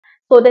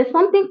So there's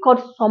something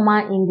called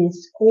summer in the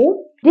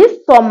school. This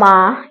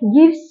summer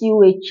gives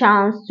you a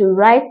chance to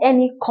write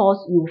any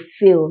course you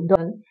feel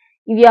done.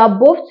 If you are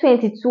above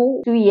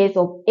 22 years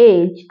of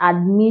age,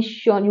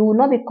 admission, you will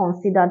not be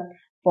considered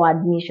for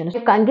admission.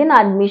 You can gain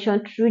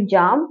admission through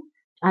JAM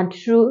and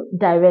through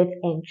direct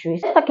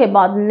entry. Let's talk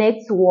about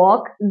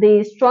network.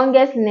 The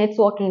strongest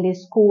network in the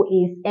school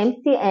is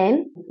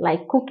MTN.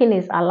 Like, cooking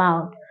is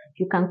allowed.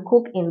 You can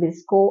cook in the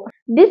school.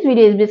 This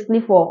video is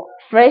basically for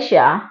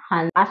fresher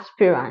and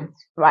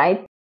aspirants,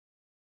 right?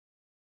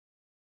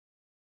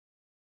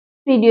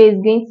 This video is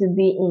going to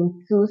be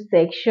in two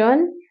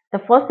sections. The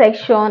first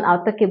section,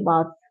 I'll talk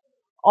about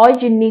all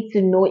you need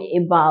to know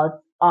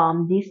about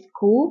this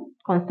school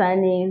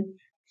concerning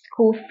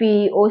school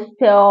fee,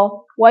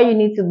 hostel, what you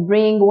need to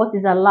bring, what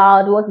is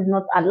allowed, what is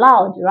not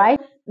allowed, right?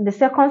 The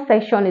second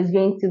section is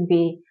going to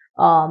be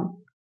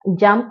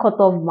JAM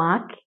cutoff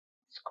mark,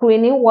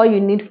 screening, what you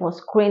need for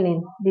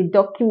screening, the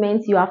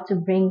documents you have to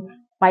bring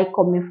by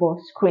coming for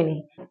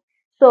screening.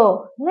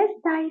 So let's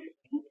dive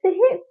into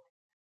it.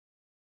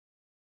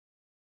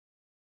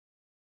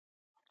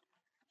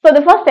 So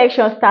the first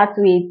section starts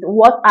with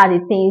what are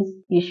the things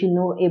you should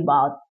know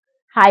about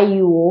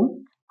IUO.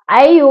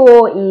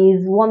 IUO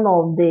is one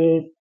of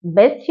the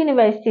best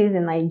universities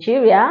in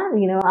Nigeria.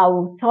 I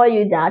will tell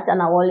you that,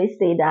 and I always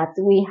say that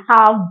we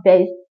have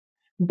best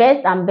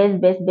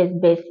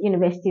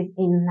universities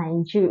in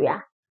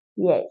Nigeria.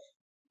 Yes,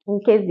 in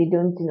case you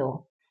don't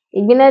know.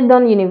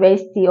 Igbinedion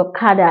University,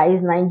 Okada,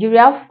 is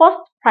Nigeria's first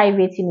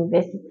private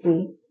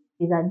university.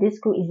 Is that this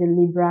school is a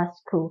liberal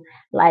school.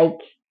 Like,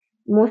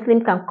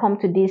 Muslim can come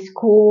to this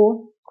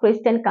school,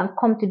 Christian can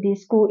come to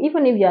this school.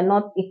 Even if you're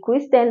not a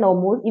Christian or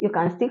Muslim, you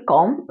can still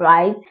come,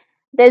 right?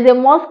 There's a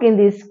mosque in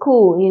this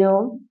school,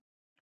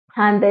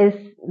 and there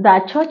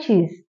are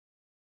churches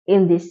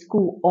in the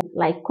school.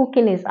 Like,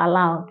 cooking is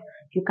allowed.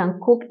 You can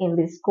cook in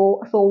the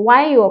school. So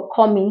while you're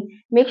coming,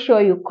 make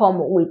sure you come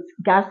with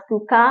gas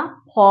cooker,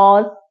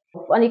 pot,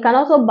 and you can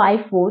also buy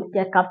food.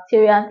 There are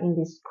cafeterias in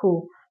the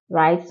school,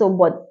 right? So,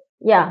 but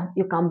yeah,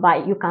 you can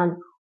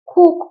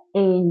cook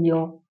in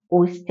your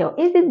hostel.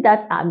 Isn't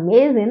that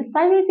amazing?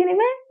 Private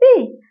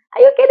university.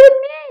 Are you kidding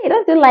me?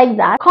 Don't you like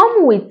that?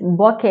 Come with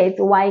buckets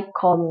while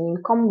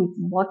coming. Come with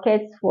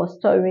buckets for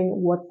storing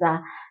water,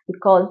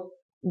 because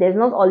there's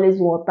not always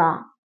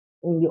water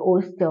in the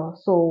hostel.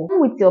 So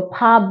come with your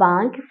power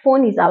bank.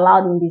 Phone is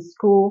allowed in the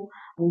school.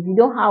 If you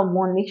don't have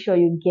one, make sure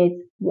you get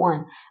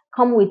one.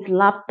 Come with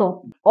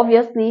laptop.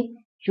 Obviously,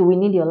 you will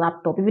need your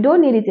laptop. If you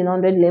don't need it in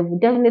 100 level,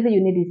 definitely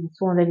you need it in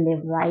 200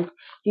 level, right?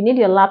 You need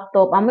your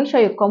laptop, and make sure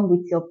you come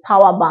with your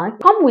power bank.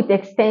 Come with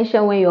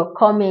extension when you're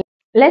coming.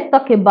 Let's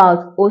talk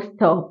about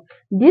hostel.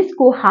 This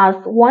school has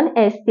one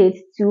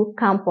estate, two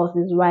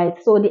campuses, right?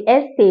 So the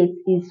estate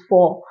is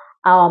for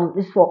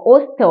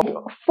hostel.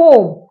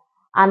 Foam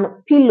and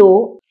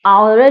pillow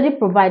are already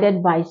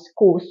provided by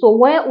school. So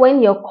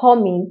when you're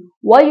coming,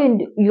 what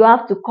you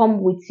have to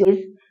come with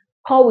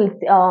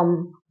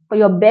for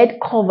your bed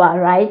cover,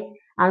 right?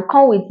 And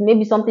come with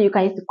maybe something you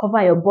can use to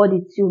cover your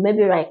body too,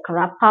 maybe like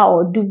wrapper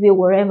or duvet,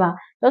 wherever.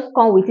 Just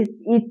come with it.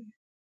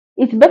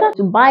 It's better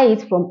to buy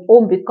it from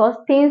home, because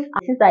things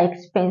are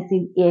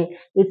expensive here.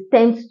 It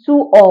tends to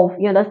off,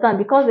 you understand?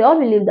 Because they all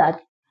believe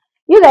that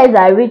you guys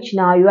are rich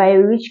now, you are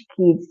a rich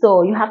kid,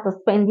 so you have to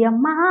spend your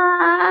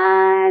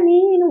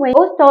money. When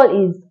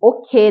hostel is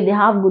okay, they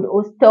have good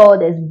hostel.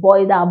 There's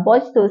boys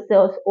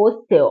hostels,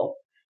 hostel,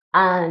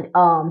 and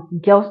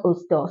girls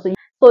hostel.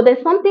 So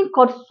there's something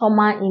called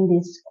summer in the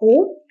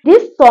school.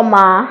 This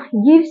summer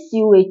gives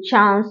you a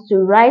chance to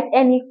write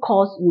any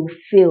course you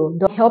feel.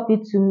 They'll help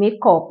you to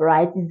make up,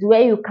 right? It's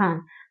where you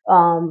can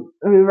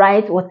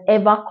rewrite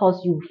whatever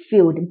course you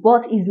failed,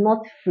 but it's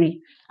not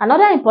free.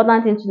 Another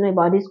important thing to know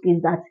about this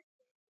is that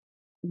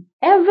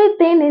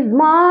everything is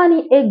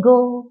money.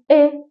 Ego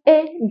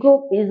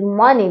is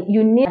money.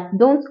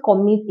 Don't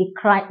commit a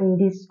crime in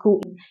this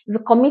school. If you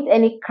commit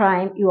any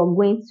crime, you are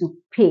going to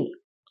pay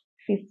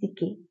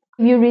 50k.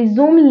 If you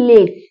resume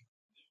late,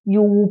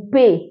 you will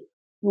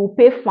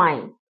pay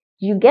fine.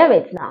 You get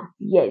it now?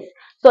 Yes.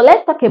 So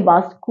let's talk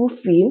about school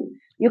fee.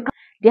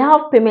 They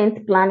have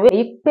payment plan where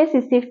you pay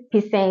 60%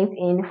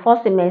 in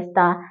first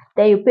semester,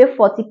 then you pay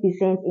 40%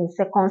 in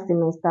second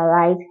semester,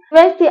 right?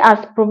 University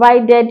has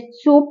provided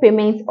two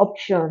payment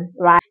options,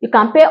 right? You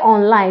can pay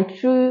online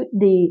through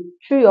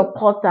your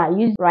portal,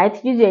 use your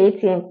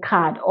ATM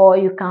card, or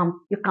you can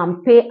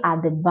pay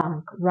at the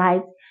bank,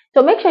 right?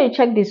 So make sure you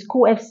check the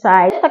school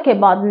website. Let's talk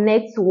about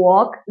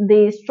network.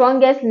 The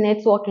strongest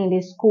network in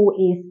the school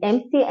is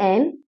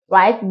MTN,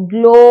 right?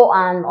 Glow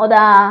and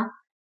other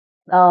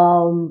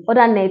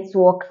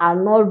network are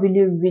not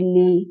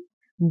really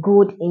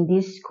good in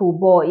this school,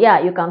 but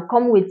yeah, you can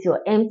come with your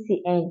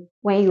MTN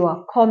when you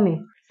are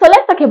coming. So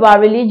let's talk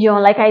about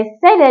religion. Like I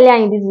said earlier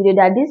in this video,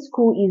 that this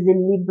school is a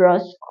liberal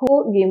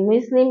school. If you're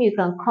Muslim, you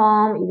can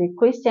come. If you're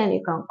Christian,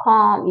 you can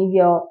come. If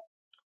you're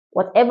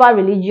whatever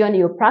religion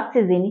you're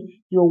practicing,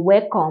 you're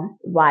welcome,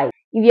 right?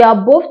 If you're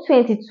above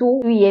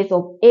 22 years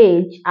of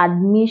age,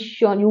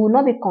 admission, you will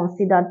not be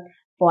considered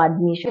for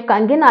admission. You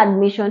can gain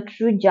admission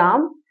through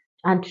JAM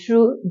and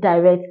through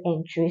direct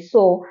entry.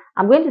 So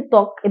I'm going to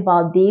talk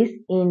about this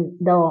in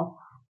the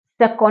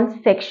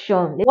second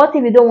section. What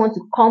if you don't want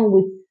to come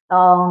with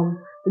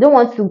you don't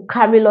want to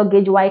carry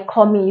luggage while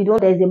coming? You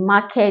don't, there's a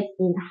market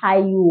in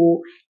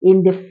Hayu,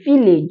 in the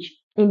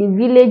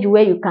village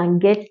where you can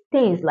get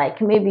things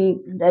like maybe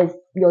there's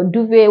your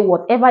duvet,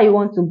 whatever you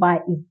want to buy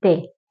is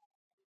there,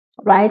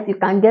 right? You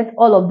can get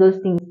all of those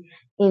things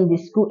in the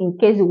school in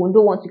case you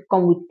don't want to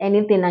come with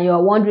anything and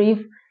you're wondering if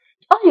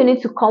all you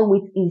need to come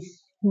with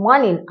is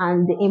money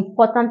and the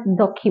important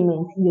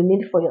documents you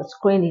need for your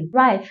screening,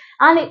 right?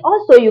 And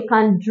also you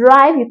can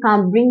drive, you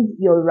can bring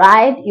your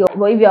ride,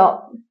 but if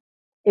you're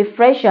a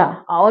fresher,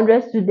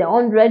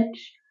 100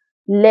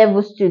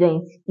 level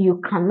student,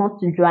 you cannot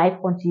drive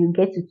until you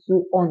get to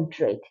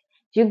 200.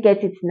 Do you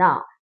get it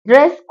now?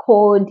 Dress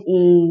code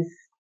is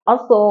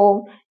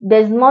also,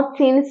 there's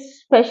nothing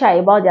special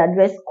about their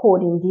dress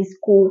code in this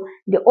school.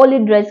 The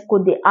only dress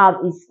code they have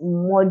is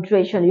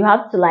moderation. You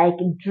have to like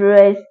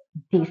dress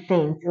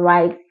decent,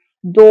 right?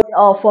 Though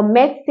for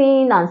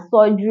medicine and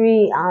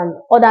surgery and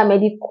other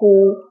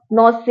medical,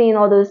 nursing,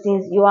 all those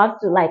things, you have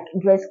to like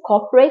dress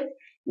corporate.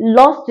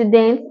 Law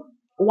students,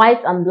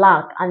 white and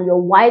black, and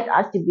your white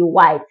has to be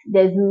white.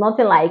 There's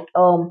nothing like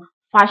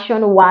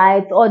fashion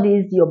white, all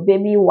these your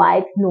baby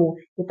white. No,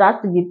 it has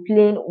to be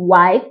plain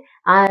white.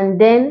 And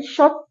then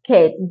short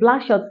skirt,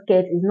 black short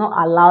skirt is not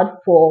allowed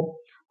for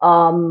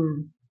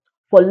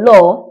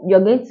law. You're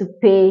going to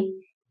pay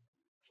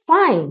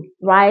fine,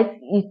 right?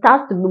 It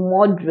has to be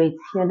moderate,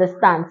 you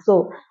understand?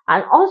 So,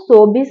 and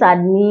also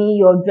beside me,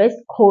 your dress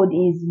code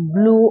is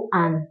blue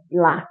and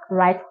black,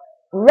 right?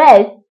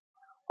 Red,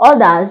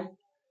 others,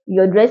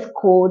 your dress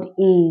code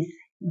is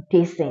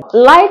decent.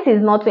 Light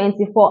is not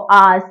 24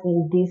 hours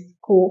in this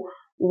school.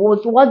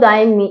 What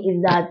I mean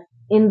is that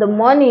in the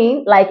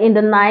morning, like in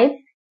the night,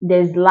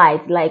 there's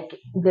light, like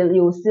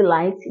you'll see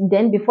light.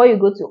 Then before you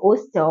go to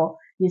hostel,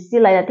 you see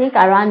like I think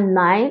around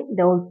 9,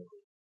 they'll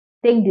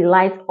take the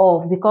light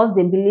off because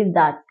they believe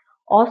that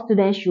all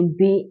students should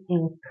be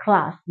in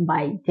class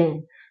by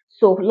then.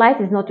 So light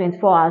is not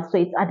 24 hours, so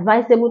it's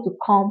advisable to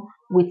come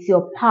with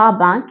your power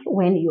bank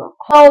when you are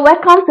coming. So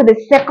welcome to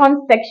the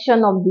second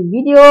section of the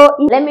video.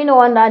 Let me know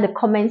under the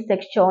comment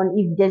section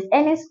if there's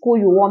any school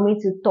you want me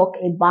to talk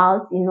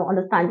about,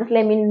 understand. Just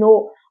let me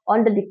know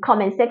under the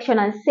comment section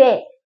and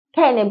say,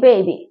 Kenny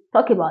baby,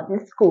 talk about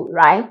this school,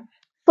 right?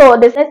 So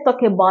let's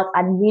talk about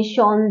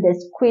admission, the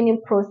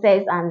screening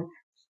process, and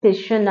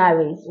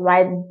stationaries,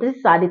 right?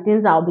 These are the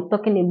things I'll be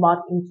talking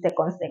about in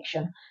second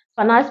section.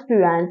 For an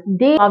aspirant,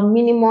 they have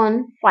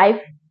minimum 5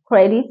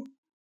 credits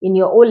in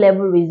your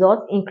O-level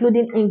results,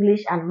 including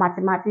English and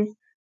mathematics.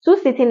 2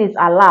 sitting is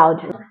allowed.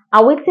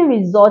 Awaiting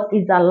result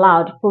is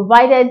allowed,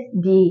 provided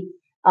the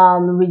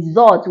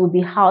result will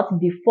be out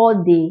before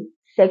the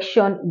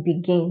section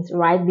begins,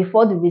 right?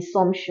 Before the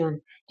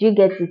resumption. Do you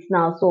get it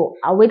now? So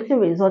awaiting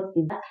result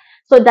is,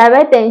 so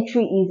direct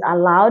entry is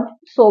allowed.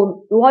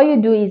 So what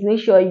you do is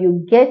make sure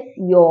you get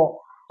your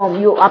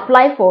you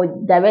apply for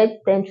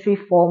direct entry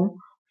form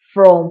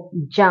from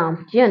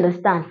JAM. Do you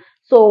understand?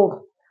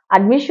 So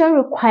admission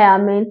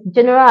requirements,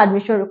 general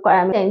admission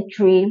requirement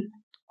entry,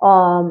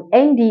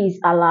 ND is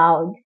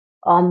allowed,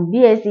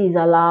 BSc is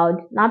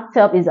allowed,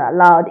 NAPTEP is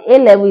allowed, A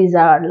level is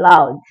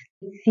allowed.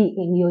 See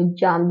in your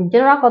JAM, the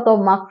general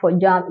cutoff mark for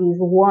JAM is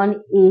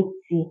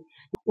 180.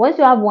 Once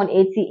you have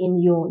 180 in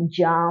your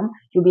JAM,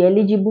 you'll be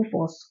eligible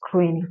for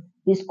screening.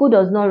 The school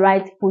does not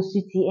write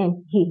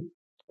post-UTM here.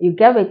 You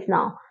get it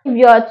now. If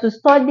you are to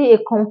study a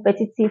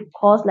competitive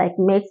course like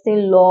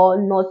medicine, law,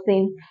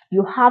 nursing,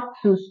 you have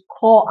to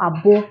score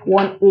above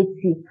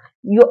 180.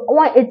 Your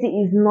 180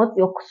 is not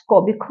your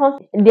score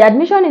because the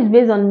admission is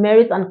based on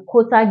merit and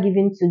quota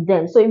given to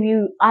them. So if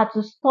you are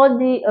to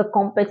study a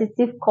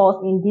competitive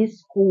course in this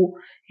school,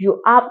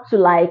 you have to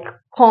like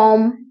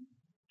come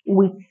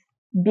with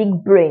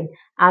big brain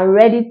and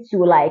ready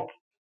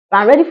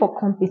for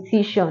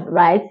competition,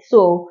 right?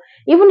 So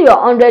even your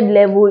 100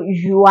 level,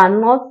 you are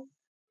not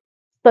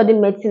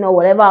studying medicine or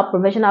whatever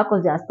professional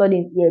course you are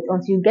studying yet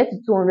until you get to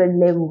 200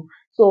 level.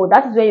 So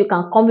that is where you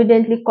can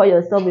confidently call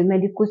yourself a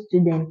medical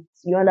student.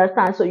 You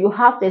understand? So you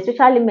have to,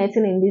 especially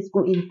medicine in this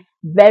school is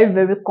very,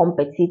 very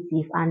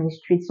competitive and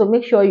strict. So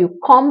make sure you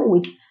come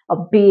with a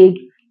big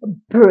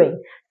brain.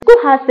 The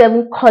school has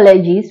 7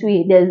 colleges.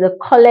 There's a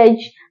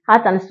college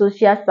Art and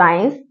Social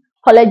Science,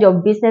 College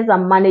of Business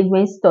and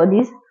Management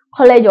Studies,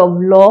 College of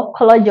Law,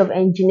 College of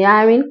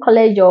Engineering,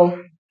 College of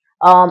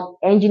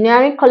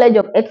Engineering, College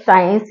of Earth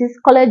Sciences,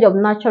 College of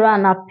Natural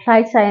and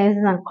Applied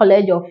Sciences, and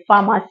College of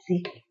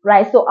Pharmacy,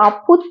 right? So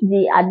I'll put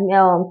the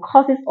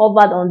courses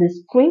over on the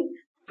screen.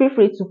 Feel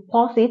free to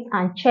pause it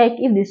and check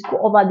if the school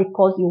over the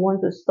course you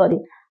want to study.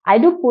 I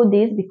do put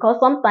this because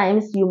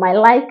sometimes you might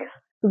like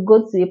to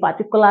go to a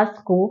particular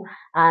school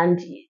and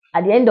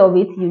at the end of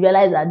it you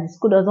realize that the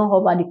school doesn't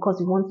cover the course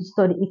you want to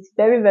study. It's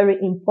very, very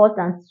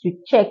important to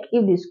check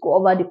if the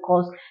school cover the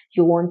course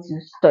you want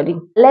to study.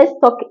 Let's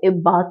talk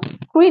about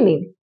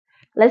screening.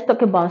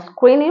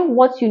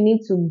 What you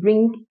need to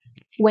bring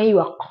when you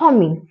are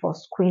coming for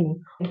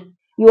screening.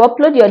 You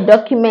upload your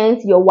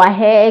documents, your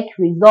WAEC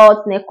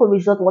results, NECO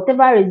results,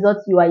 whatever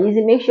results you are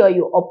using, make sure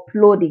you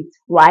upload it,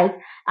 right?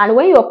 And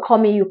when you're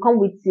coming, you come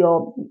with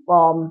your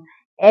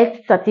health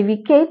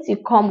certificate, you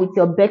come with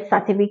your birth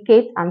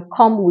certificate, and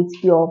come with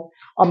your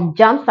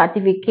JAM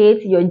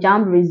certificate, your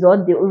JAM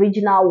result, the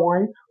original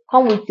one,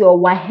 come with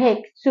your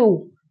WAEC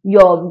too,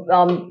 your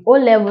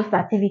O-level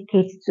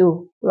certificate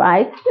too,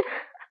 right?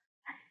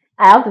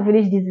 I have to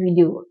finish this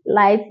video.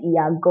 Lights,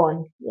 are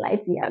gone.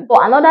 Lights, are gone.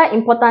 So another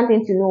important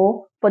thing to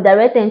know for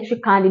direct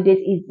entry candidates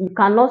is you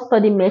cannot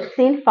study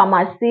medicine,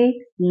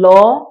 pharmacy,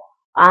 law,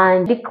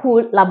 and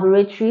medical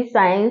laboratory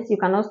science. You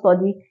cannot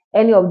study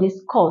any of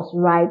these courses,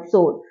 right?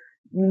 So,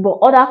 but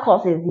other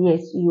courses,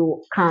 yes,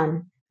 you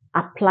can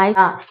apply.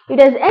 If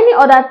there's any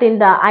other thing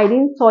that I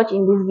didn't touch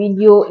in this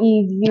video,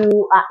 if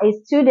you are a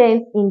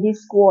student in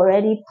this school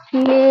already,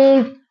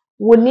 please,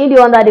 we need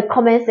you under the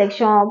comment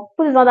section.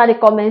 Put it under the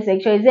comment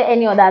section. Is there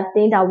any other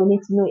thing that we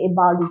need to know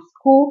about the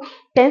school?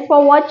 Thanks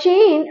for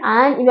watching,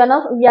 and if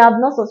you have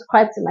not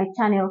subscribed to my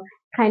channel,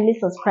 kindly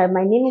subscribe.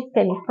 My name is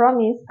Kenny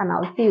Promise, and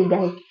I'll see you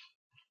guys.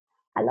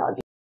 I love you.